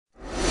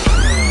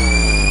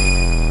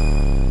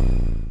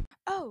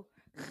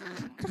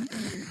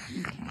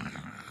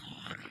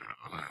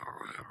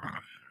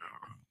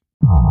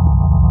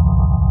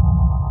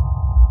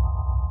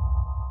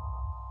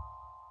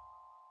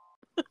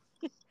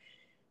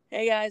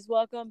Hey guys,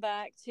 welcome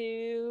back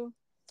to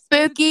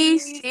Spooky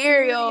Spooky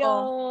cereal.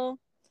 Cereal.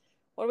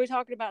 What are we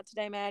talking about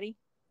today, Maddie?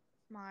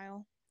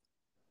 Smile.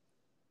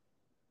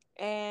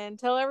 And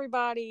tell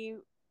everybody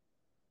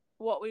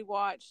what we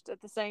watched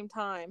at the same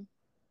time,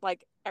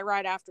 like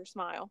right after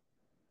Smile.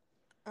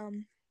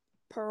 Um,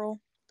 Pearl.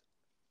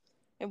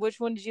 And which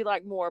one did you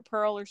like more,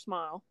 Pearl or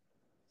Smile?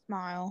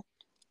 Smile.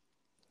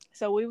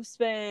 So we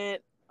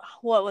spent,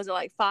 what was it,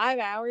 like 5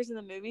 hours in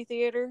the movie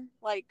theater,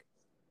 like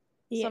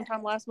Yeah.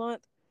 sometime last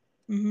month?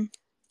 Mm-hmm.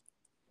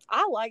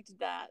 I liked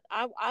that.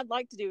 I'd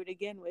like to do it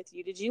again with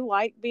you. Did you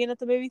like being at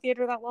the movie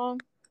theater that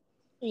long?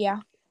 Yeah.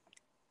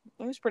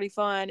 It was pretty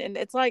fun. And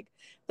it's like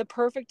the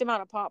perfect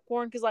amount of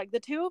popcorn because, like, the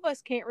two of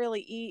us can't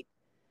really eat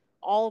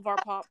all of our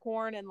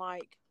popcorn in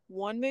like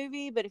one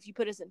movie. But if you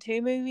put us in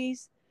two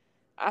movies,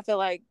 I feel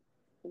like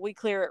we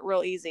clear it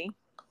real easy.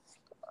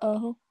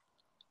 Uh-huh.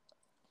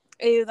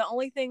 The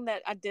only thing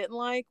that I didn't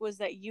like was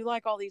that you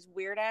like all these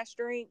weird ass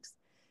drinks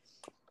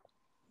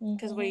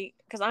because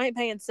Mm-hmm. I ain't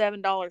paying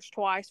 $7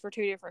 twice for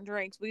two different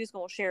drinks. We just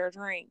gonna share a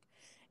drink,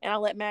 and I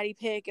let Maddie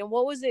pick. And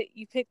what was it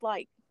you picked?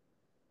 Like,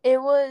 It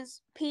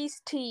was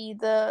peace tea,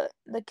 the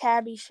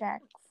Cabbie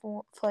Shack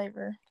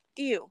flavor.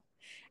 ew.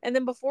 And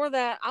then before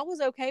that, I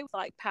was okay with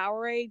like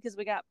Powerade because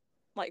we got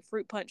like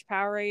fruit punch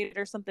Powerade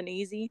or something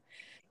easy.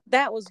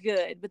 That was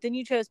good. But then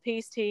you chose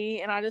peace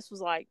tea, and I just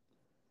was like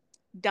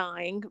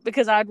dying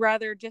because I'd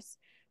rather just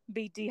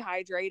be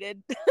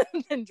dehydrated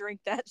than drink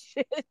that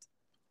shit.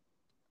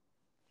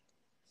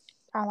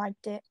 I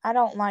liked it. I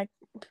don't like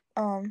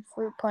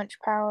fruit punch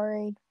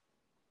Powerade.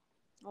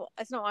 Well,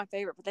 it's not my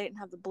favorite, but they didn't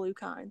have the blue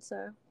kind,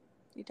 so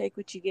you take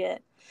what you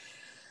get.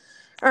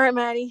 All right,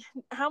 Maddie,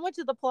 how much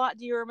of the plot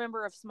do you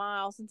remember of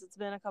Smile since it's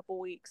been a couple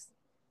weeks?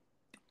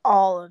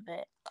 All of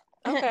it.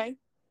 Okay,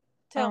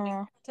 tell me.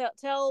 uh,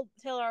 Tell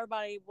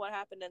everybody what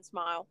happened in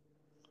Smile.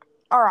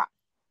 all right.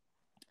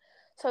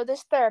 So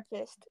this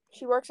therapist,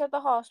 she works at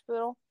the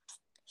hospital.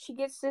 She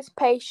gets this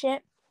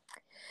patient,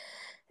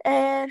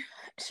 and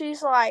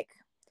she's like,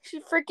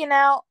 she's freaking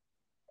out.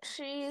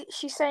 She's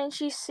saying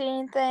she's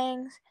seeing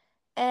things,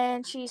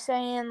 and she's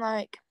saying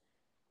like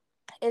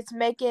it's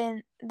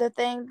making the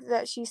thing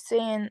that she's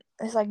seeing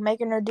is like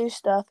making her do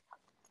stuff.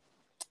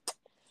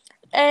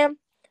 And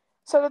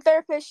so the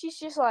therapist, she's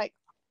just like,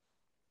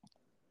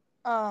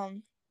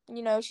 um,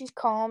 she's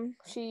calm,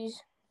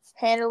 she's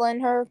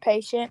handling her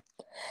patient,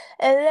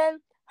 and then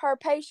her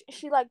patient,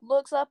 she like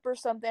looks up or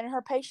something, and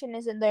her patient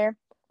isn't there,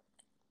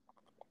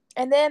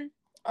 and then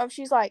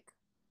she's like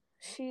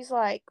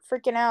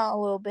freaking out a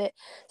little bit,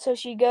 so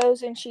she goes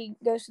to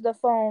the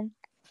phone,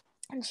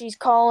 and she's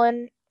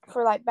calling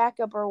for like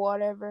backup or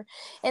whatever,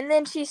 and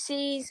then she's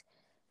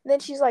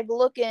like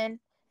looking,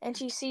 and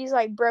she sees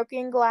like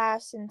broken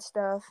glass and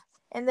stuff,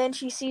 and then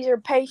she sees her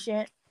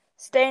patient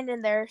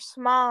standing there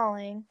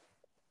smiling,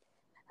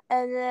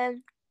 and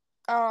then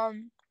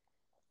um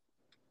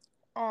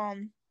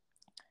um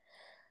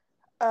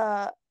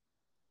uh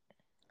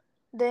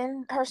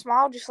then her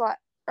smile just like,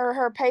 or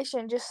her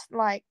patient just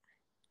like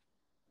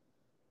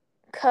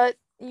cut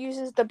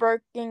uses the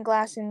broken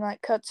glass and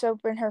like cuts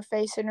open her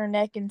face and her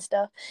neck and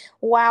stuff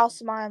while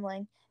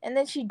smiling, and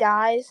then she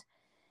dies,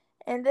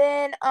 and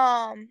then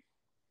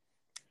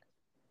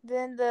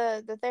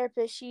the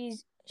therapist,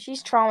 she's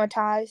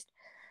traumatized,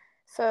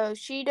 so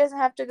she doesn't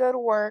have to go to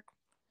work,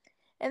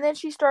 and then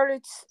she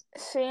started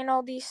seeing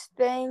all these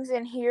things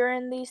and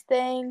hearing these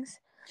things,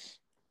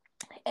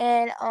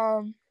 and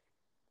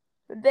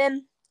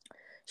then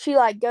she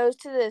like goes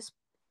to this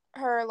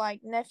her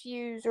like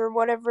nephew's or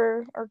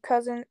whatever, or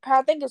cousin,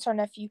 I think it's her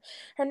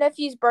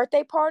nephew's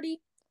birthday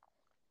party,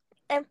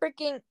 and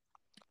freaking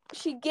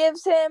she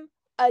gives him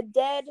a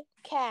dead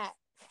cat,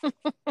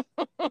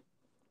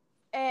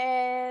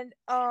 and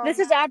This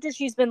is after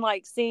she's been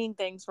like seeing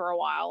things for a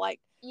while, like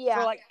for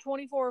yeah. like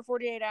 24 or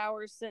 48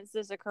 hours since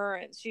this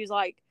occurrence. She's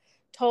like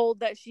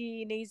told that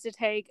she needs to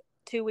take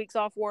 2 weeks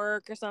off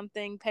work or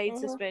something, paid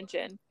Mm-hmm.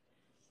 suspension.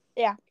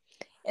 Yeah,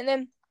 and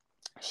then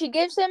she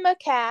gives him a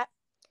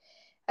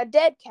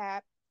dead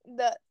cat,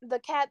 the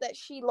cat that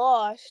she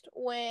lost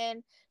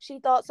when she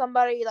thought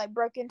somebody like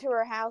broke into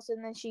her house,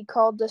 and then she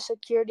called the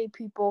security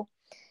people,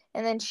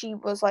 and then she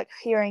was like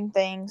hearing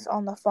things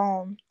on the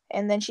phone,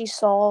 and then she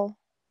saw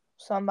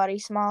somebody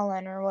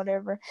smiling or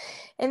whatever,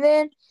 and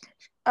then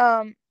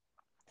um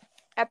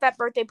at that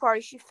birthday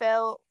party she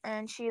fell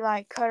and she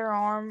like cut her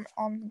arm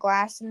on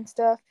glass and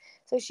stuff,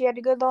 so she had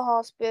to go to the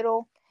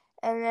hospital,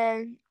 and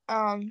then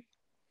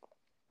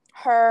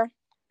her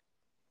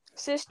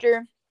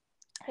sister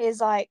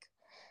is like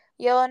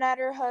yelling at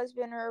her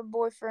husband or her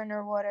boyfriend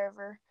or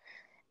whatever,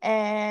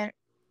 and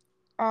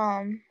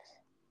um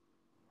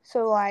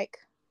so like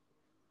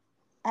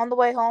on the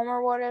way home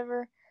or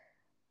whatever,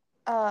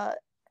 uh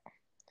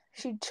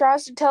she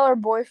tries to tell her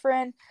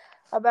boyfriend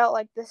about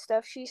like the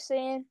stuff she's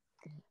seeing,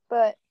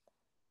 but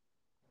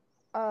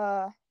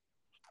uh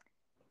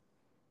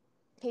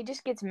he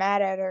just gets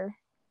mad at her,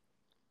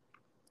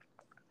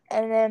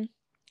 and then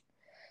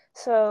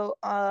so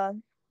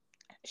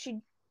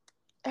she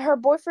her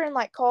boyfriend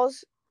like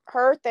calls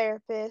her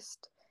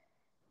therapist,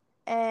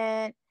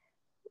 and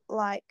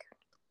like,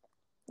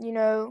 you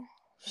know,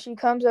 she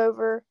comes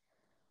over,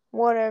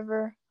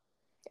 whatever.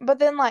 But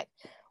then like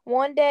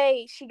one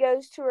day she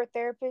goes to her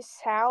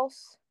therapist's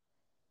house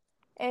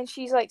and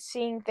she's like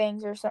seeing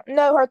things or something.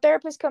 No, her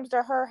therapist comes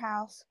to her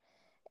house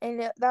and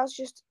that was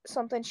just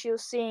something she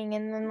was seeing,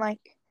 and then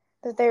like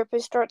the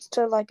therapist starts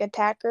to like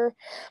attack her.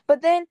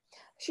 But then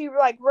she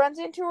like runs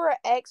into her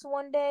ex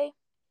one day,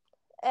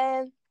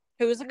 and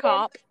Who was a then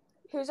cop.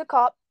 who's a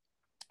cop,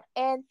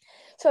 and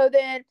so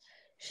then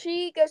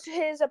she goes to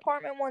his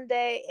apartment one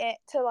day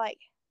to like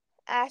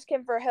ask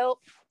him for help,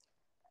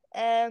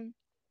 and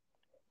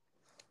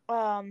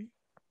um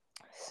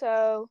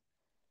so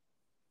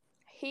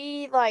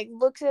he like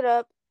looks it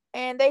up,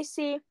 and they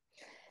see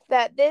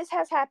that this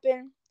has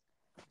happened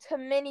to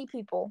many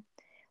people.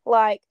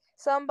 Like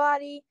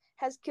somebody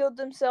has killed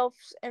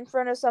themselves in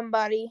front of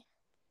somebody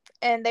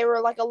and they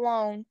were like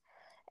alone,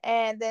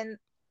 and then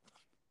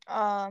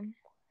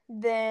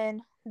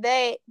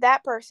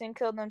that person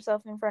killed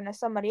themselves in front of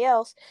somebody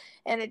else,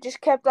 and it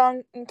just kept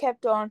on and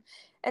kept on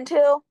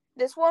until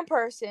this one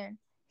person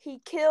he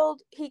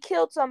killed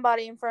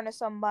somebody in front of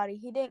somebody.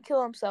 He didn't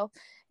kill himself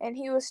and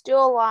he was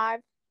still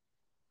alive,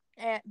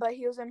 but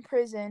he was in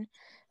prison.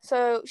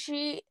 So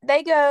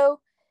they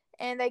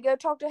go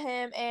talk to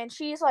him, and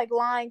she's like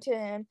lying to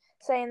him,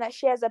 saying that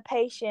she has a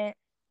patient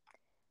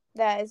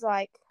that is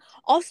like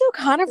Also,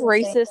 kind of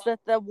something. racist that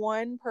the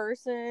one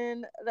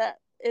person that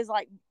is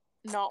like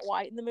not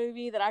white in the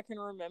movie that I can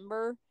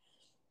remember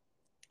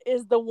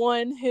is the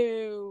one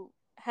who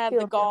had the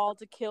Killed him. gall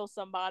to kill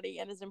somebody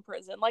and is in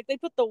prison. Like they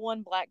put the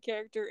one black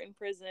character in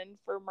prison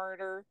for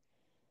murder.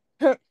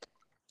 I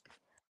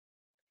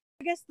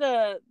guess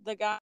the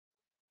guy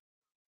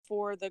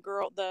for the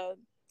girl, the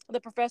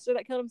professor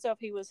that killed himself,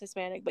 he was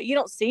Hispanic, but you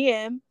don't see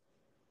him.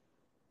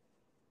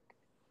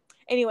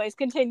 Anyways,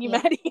 continue,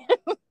 Yeah. Maddie.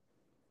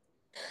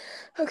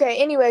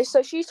 Okay, anyway,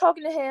 so she's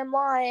talking to him,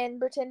 lying,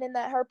 pretending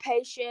that her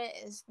patient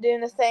is doing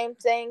the same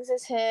things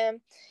as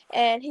him,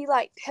 and he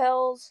like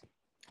tells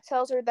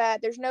her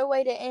that there's no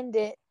way to end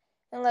it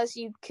unless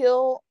you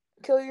kill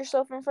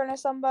yourself in front of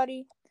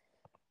somebody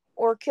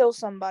or kill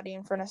somebody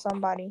in front of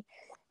somebody.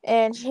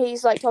 And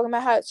he's like talking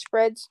about how it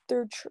spreads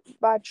through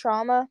by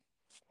trauma.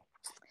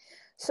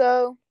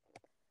 So,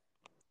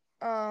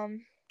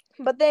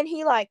 but then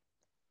he like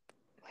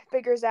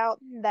figures out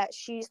that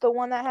she's the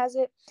one that has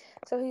it.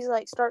 So he's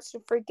like starts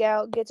to freak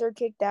out, gets her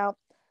kicked out.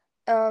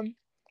 Um,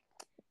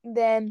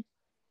 then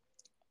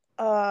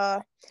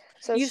so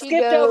You she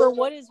skipped over goes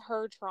what is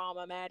her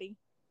trauma, Maddie?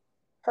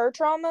 her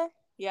trauma,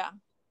 Yeah,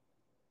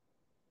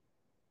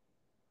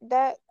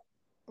 that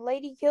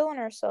lady killing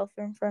herself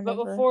in front but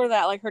of her. before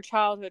that, like her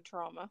childhood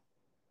trauma.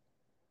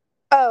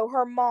 Oh,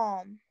 her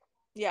mom.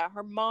 Yeah,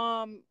 her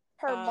mom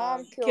Her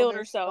mom killed killed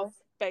herself herself.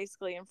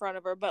 basically in front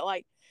of her, but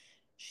like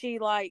she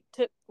like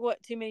took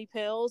what too many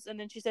pills, and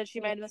then she said she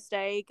Yeah. made a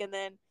mistake, and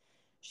then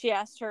she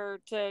asked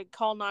her to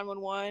call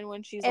 911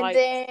 when she's And like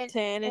then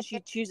 10, and and she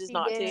then chooses she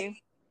not didn't. to.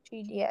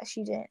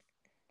 She didn't.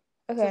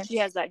 So Okay. she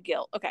has that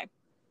guilt. Okay.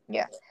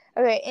 Yeah.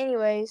 Okay,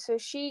 anyway, so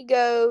she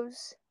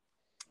goes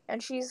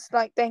and she's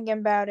like thinking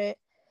about it,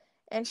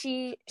 and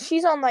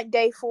she's on like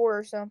day 4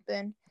 or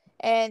something,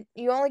 and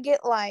you only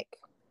get like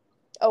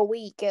a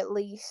week at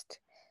least.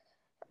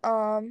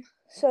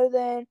 So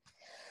then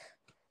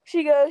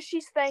she goes,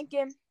 she's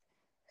thinking,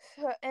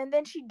 and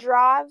then she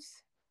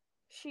drives.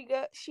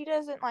 She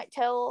doesn't like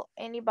tell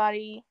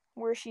anybody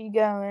where she's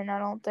going, I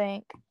don't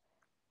think.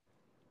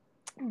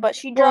 But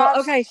she Well,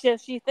 drives. okay,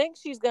 she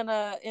thinks she's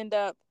gonna end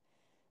up.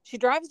 She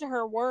drives to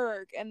her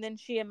work, and then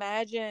she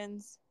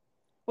imagines.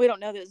 We don't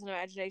know that it's an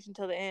imagination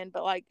till the end,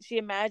 but like she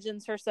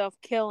imagines herself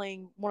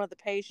killing one of the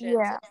patients in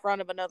Yeah.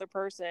 front of another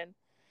person,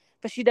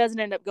 but she doesn't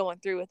end up going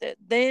through with it.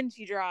 Then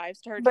she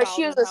drives to her But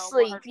she was childhood home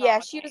where her asleep. Yeah,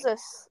 trauma she was came.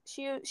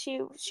 a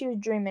she was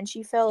dreaming.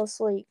 She fell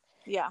asleep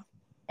Yeah.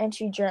 and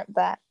she dreamt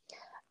that.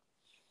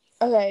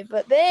 Okay,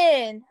 but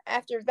then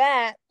after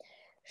that,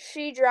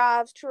 she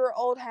drives to her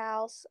old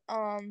house.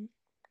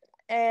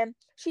 And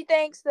she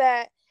thinks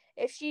that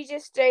if she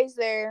just stays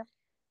there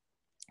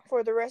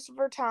for the rest of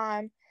her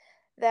time,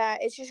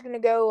 that it's just gonna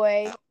go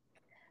away.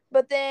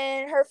 But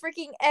then her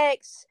freaking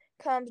ex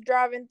comes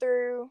driving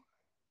through,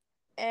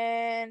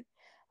 and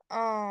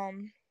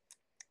um,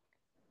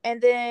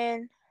 and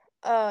then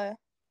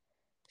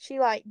she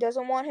like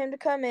doesn't want him to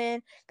come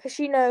in because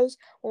she knows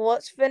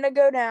what's finna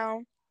go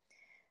down.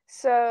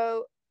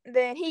 So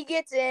then he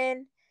gets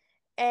in,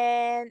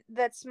 and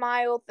that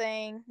smile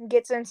thing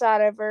gets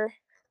inside of her.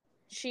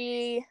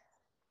 She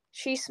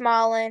she's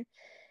smiling.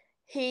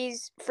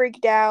 He's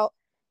freaked out.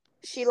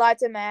 She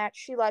lights a match.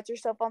 She lights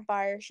herself on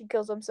fire. She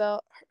kills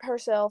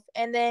herself,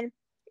 and then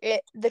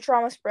the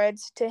trauma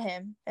spreads to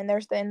him, and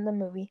there's the end of the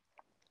movie.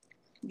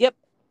 Yep.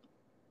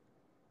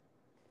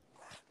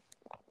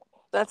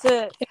 That's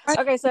it. If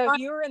I, Okay, if so if I,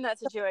 you were in that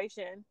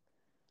situation,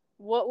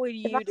 what would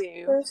if I you do?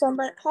 answer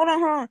somebody, hold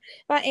on.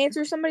 If I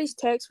answer somebody's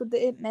text, would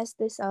it mess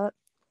this up?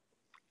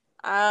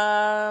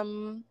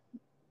 Um,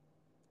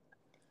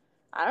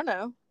 I don't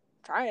know.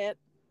 Try it.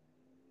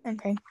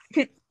 Okay.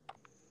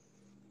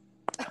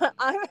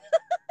 I'm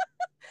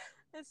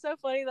it's so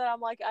funny that I'm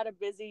like at a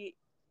busy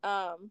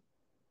um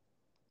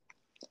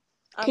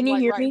I'm Can you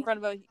like hear right in me?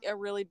 front of a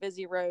really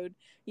busy road.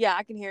 Yeah,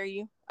 I can hear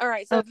you. All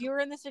right, so Oh, if you were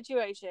in this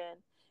situation,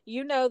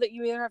 you know that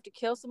you either have to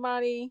kill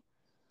somebody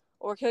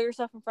or kill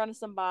yourself in front of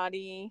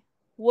somebody.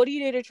 What do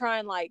you do to try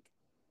and like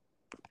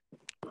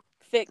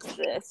fix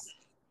this?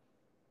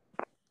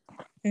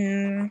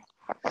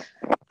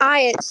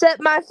 I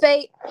accept my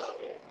fate,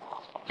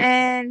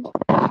 and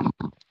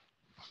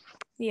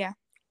yeah.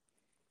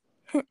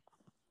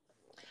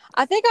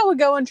 I think I would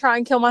go and try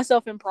and kill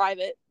myself in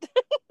private.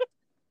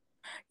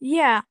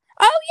 Yeah.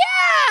 Oh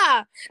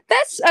yeah,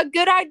 that's a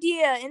good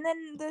idea. And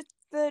then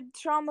the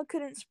trauma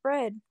couldn't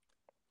spread.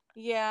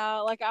 Yeah,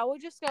 like I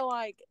would just go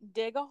like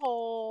dig a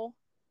hole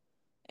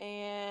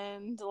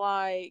and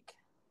like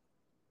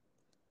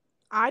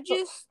I put,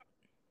 just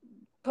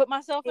put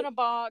myself in a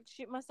box,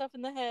 shoot myself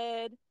in the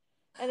head,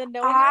 and then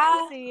no one has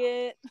to I see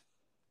it.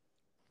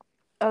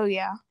 oh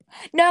yeah.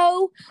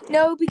 No,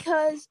 no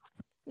because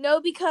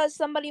because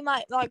somebody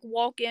might like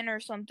walk in or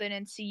something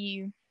and see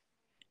you.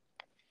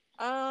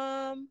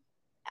 Um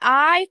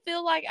I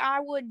feel like I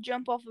would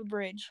jump off a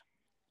bridge.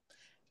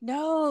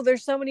 no,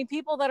 there's so many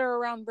people that are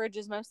around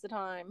bridges most of the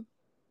time.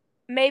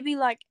 Maybe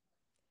like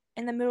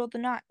in the middle of the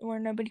night where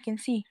nobody can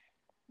see.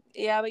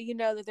 Yeah, but you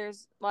know that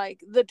there's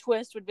like the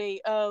twist would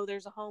be, oh,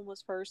 there's a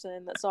homeless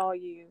person that saw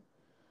you.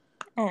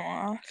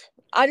 Aw.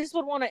 I just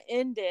would want to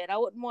end it. I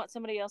wouldn't want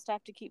somebody else to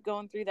have to keep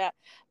going through that.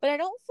 But I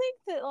don't think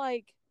that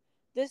like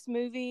this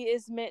movie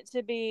is meant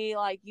to be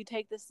like you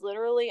take this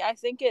literally. I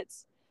think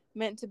it's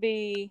meant to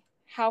be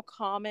how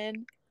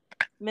common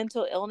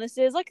mental illness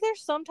is. Like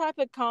there's some type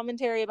of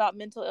commentary about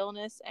mental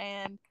illness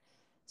and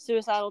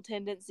suicidal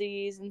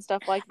tendencies and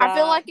stuff like I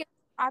feel that. like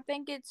I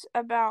think it's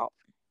about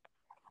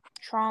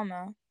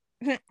trauma.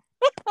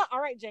 All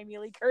right, Jamie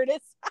Lee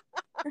Curtis.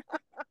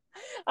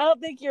 I don't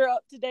think you're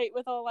up to date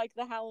with all like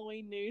the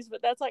Halloween news,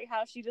 but that's like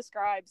how she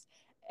describes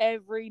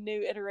every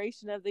new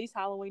iteration of these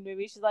Halloween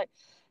movies. She's like,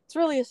 it's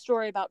really a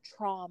story about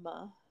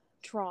trauma,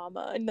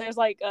 and there's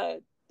like a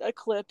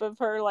clip of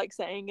her like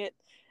saying it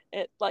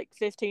at like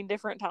 15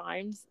 different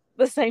times,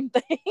 the same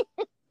thing.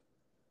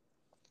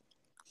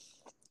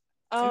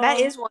 That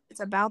um, is what it's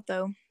about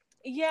though.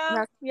 yeah,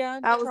 That, yeah,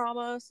 that was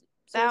trauma,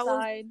 that was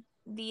suicide.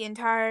 the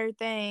entire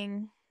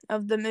thing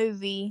of the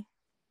movie,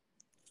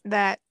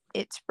 that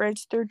it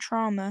spreads through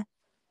trauma.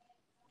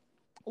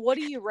 What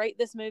do you rate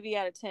this movie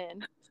out of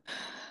 10?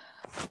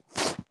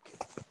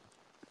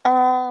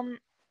 Um,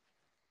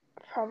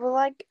 Probably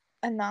like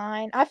a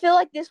 9. I feel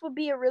like this would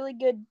be a really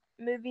good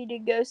movie to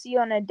go see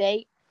on a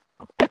date.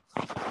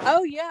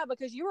 Oh yeah,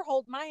 because you were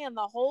holding my hand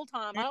the whole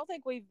time. I don't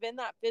think we've been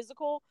that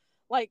physical.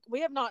 Like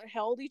we have not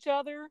held each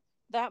other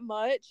that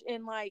much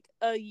in like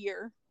a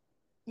year.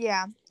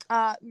 Yeah.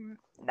 Uh,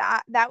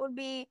 that would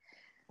be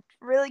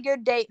really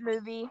good date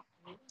movie.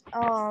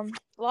 Um,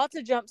 Lots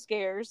of jump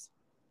scares.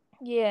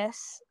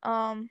 yes.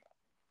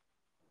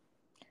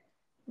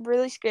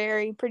 Really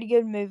scary. Pretty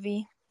good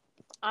movie.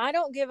 I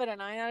don't give it a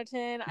 9 out of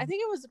 10. I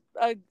think it was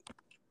a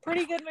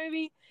pretty good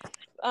movie.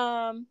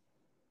 Um,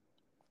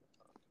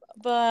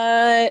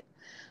 but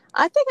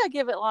I think I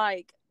give it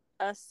like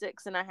a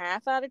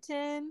 6.5 out of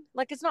 10.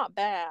 Like it's not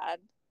bad,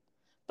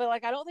 but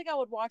like I don't think I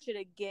would watch it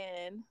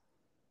again.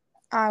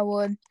 I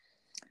would.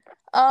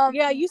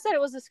 Yeah, you said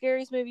it was the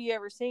scariest movie you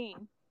ever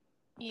seen.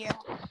 Yeah.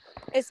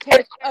 It's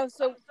oh,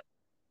 so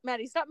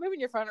Maddie, stop moving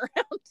your phone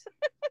around.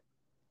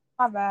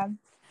 My bad.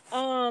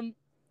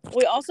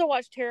 We also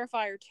watched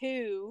Terrifier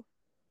 2,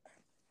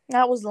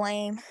 That was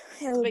lame.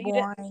 It was but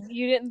boring.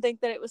 you didn't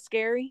think that it was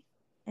scary?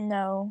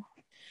 No.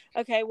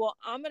 Okay, well,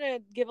 I'm going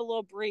to give a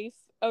little brief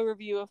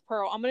overview of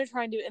Pearl. I'm going to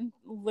try and do it in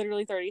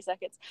literally 30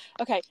 seconds.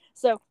 Okay,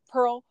 so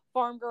Pearl,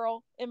 farm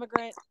girl,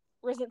 immigrant,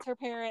 resents her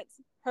parents.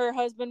 Her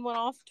husband went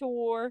off to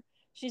war.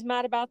 She's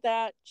mad about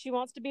that. She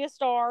wants to be a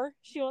star.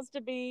 She wants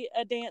to be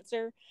a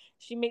dancer.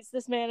 She meets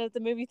this man at the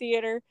movie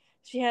theater.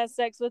 She has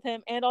sex with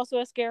him and also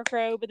a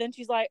scarecrow. But then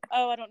she's like,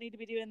 oh, I don't need to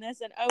be doing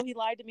this. And oh, he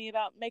lied to me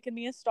about making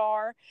me a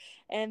star.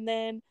 And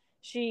then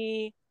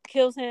she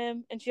kills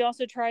him. And she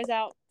also tries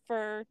out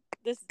for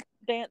this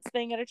dance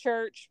thing at a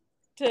church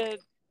to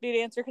be a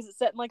dancer because it's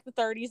set in like the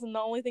 30s. And the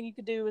only thing you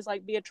could do is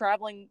like be a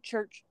traveling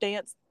church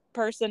dance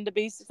person to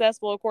be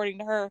successful, according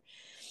to her.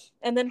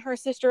 And then her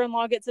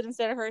sister-in-law gets it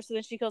instead of her, so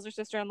then she kills her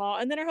sister-in-law,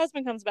 and then her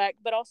husband comes back,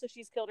 but also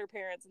she's killed her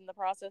parents in the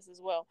process as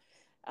well.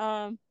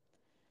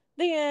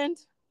 The end.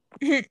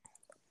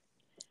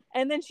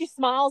 And then she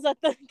smiles at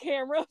the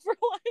camera for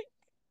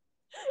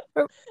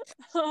like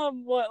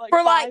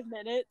For like 5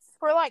 minutes.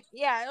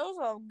 yeah, it was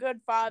a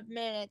good 5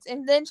 minutes,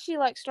 and then she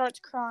like starts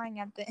crying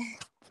at the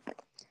end,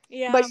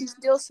 Yeah, but she's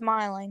still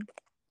smiling.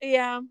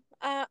 yeah.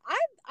 I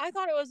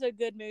thought it was a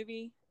good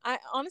movie. I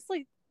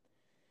honestly,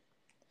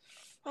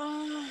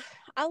 I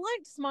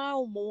liked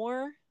Smile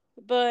more,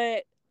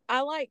 but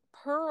I like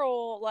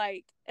Pearl.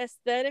 Like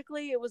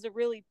aesthetically, it was a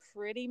really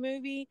pretty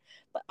movie.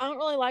 But I don't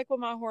really like when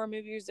my horror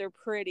movies are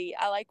pretty.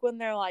 I like when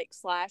they're like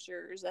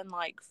slashers and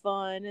like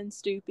fun and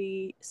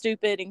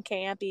stupid and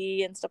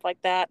campy and stuff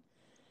like that.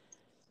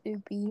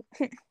 Stoopy.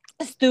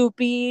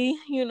 Stoopy,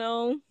 you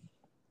know.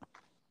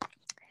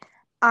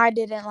 I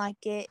didn't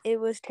like it. It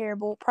was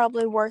terrible.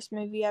 Probably worst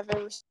movie I've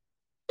ever seen.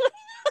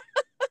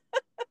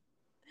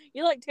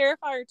 You like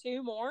Terrifier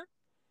 2 more?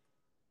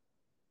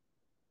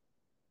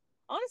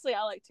 Honestly,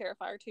 I like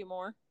Terrifier 2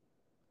 more.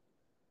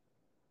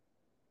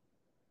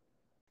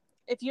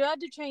 If you had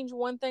to change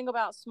one thing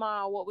about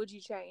Smile, what would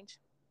you change?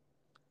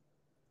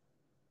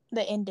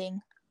 The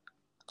ending.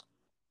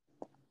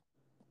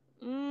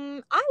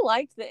 I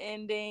liked the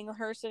ending,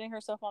 her setting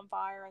herself on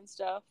fire and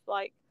stuff.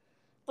 Like,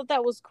 I thought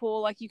that was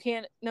cool. Like, you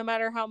can't, no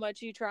matter how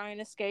much you try and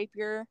escape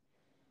your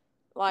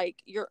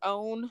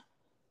own.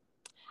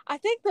 I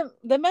think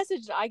the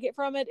message that I get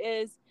from it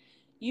is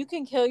you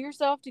can kill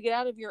yourself to get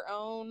out of your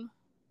own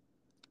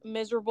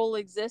miserable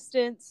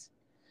existence,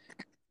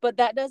 but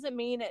that doesn't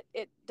mean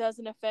it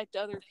doesn't affect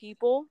other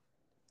people.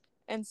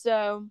 And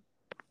so,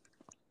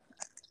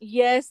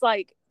 yes,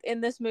 like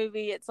in this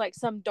movie, it's like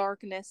some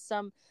darkness,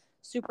 some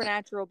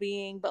supernatural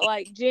being, but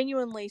like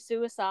genuinely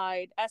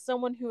suicide, as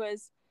someone who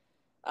has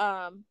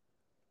um,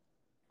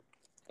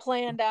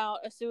 planned out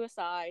a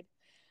suicide,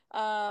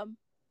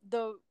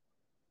 the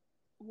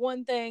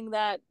one thing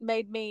that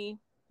made me,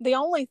 the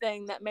only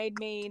thing that made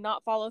me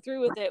not follow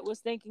through with it was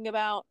thinking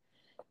about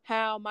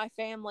how my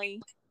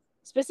family,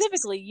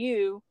 specifically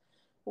you,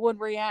 would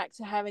react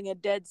to having a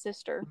dead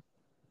sister.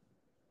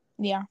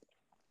 Yeah.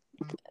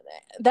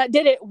 That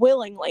did it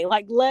willingly,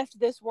 like left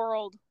this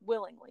world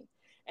willingly,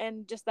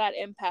 and just that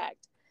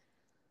impact.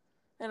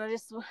 And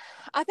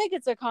I think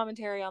it's a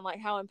commentary on like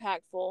how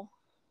impactful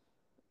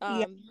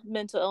Yeah.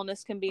 mental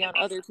illness can be on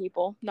other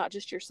people, not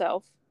just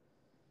yourself.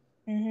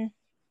 Mhm.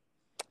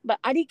 But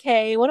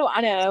IDK, what do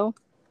I know?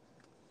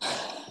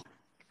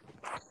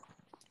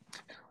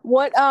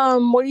 What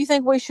do you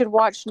think we should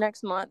watch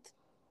next month?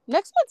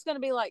 Next month's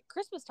gonna be like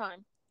Christmas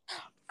time.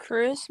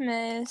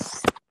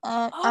 Christmas.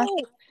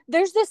 Oh,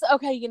 there's this.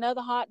 Okay, you know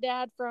the hot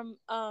dad from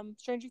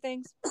Stranger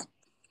Things.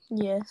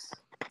 Yes.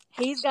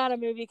 He's got a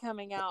movie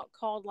coming out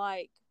called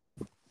like,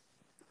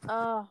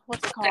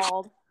 what's it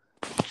called?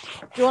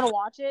 Do you want to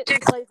watch it? He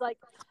plays like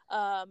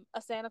a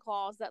Santa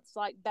Claus that's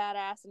like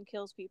badass and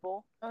kills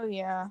people. Oh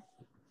yeah.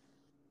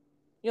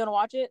 You want to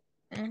watch it?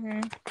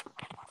 Mhm.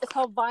 It's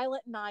called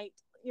Violent Night.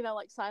 You know,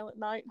 like Silent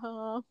Night,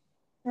 huh?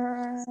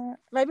 Uh,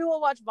 Maybe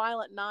we'll watch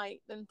Violent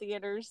Night in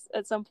theaters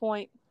at some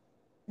point.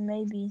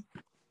 maybe.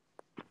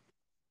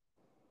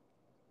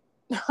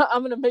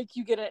 I'm gonna make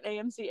you get an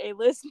AMC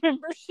A-list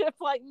membership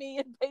like me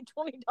and pay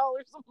 $20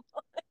 a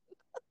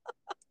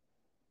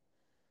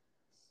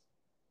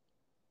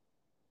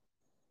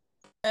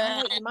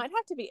month. You might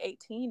have to be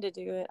 18 to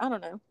do it. I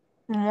don't know.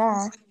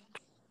 Yeah.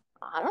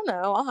 I don't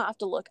know. I'll have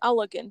to look. I'll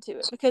look into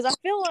it because I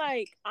feel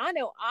like I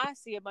know I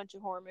see a bunch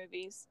of horror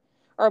movies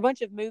or a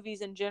bunch of movies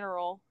in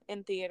general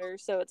in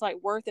theaters, so it's like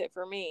worth it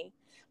for me.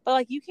 But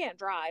like you can't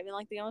drive, and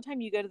like the only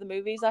time you go to the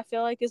movies, I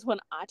feel like is when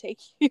I take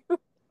you.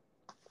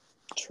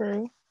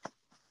 True.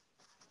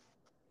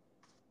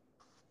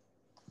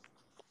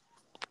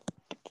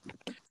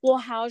 Well,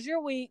 how's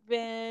your week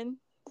been?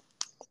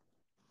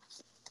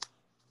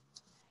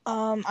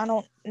 I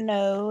don't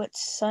know.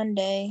 It's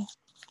Sunday.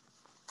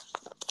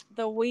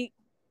 The week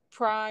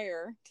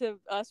prior to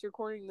us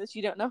recording this,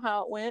 you don't know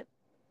how it went?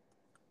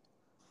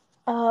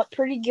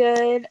 Pretty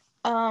good.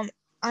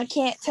 I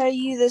can't tell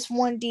you this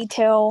one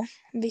detail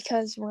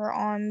because we're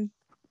on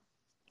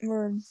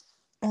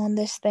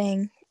this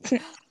thing.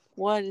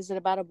 What is it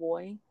about a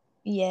boy?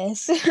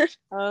 Yes.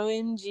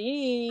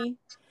 OMG.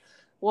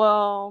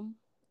 Well,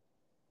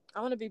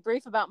 I'm gonna be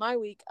brief about my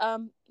week.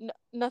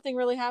 Nothing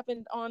really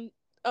happened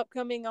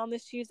upcoming on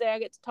this Tuesday. I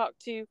get to talk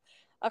to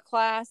a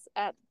class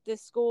at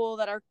this school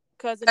that our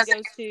cousin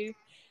goes to,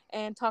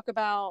 and talk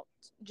about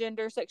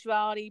gender,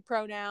 sexuality,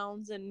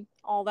 pronouns, and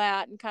all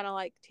that, and kind of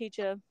like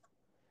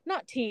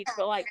not teach,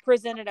 but like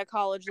present at a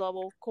college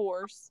level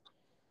course.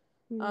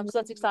 So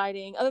that's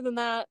exciting. Other than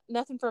that,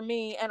 nothing for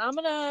me. And I'm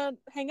gonna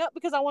hang up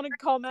because I want to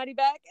call Maddie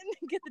back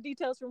and get the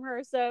details from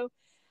her. So,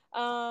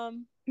 bye.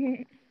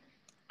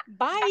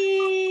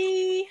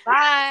 Bye.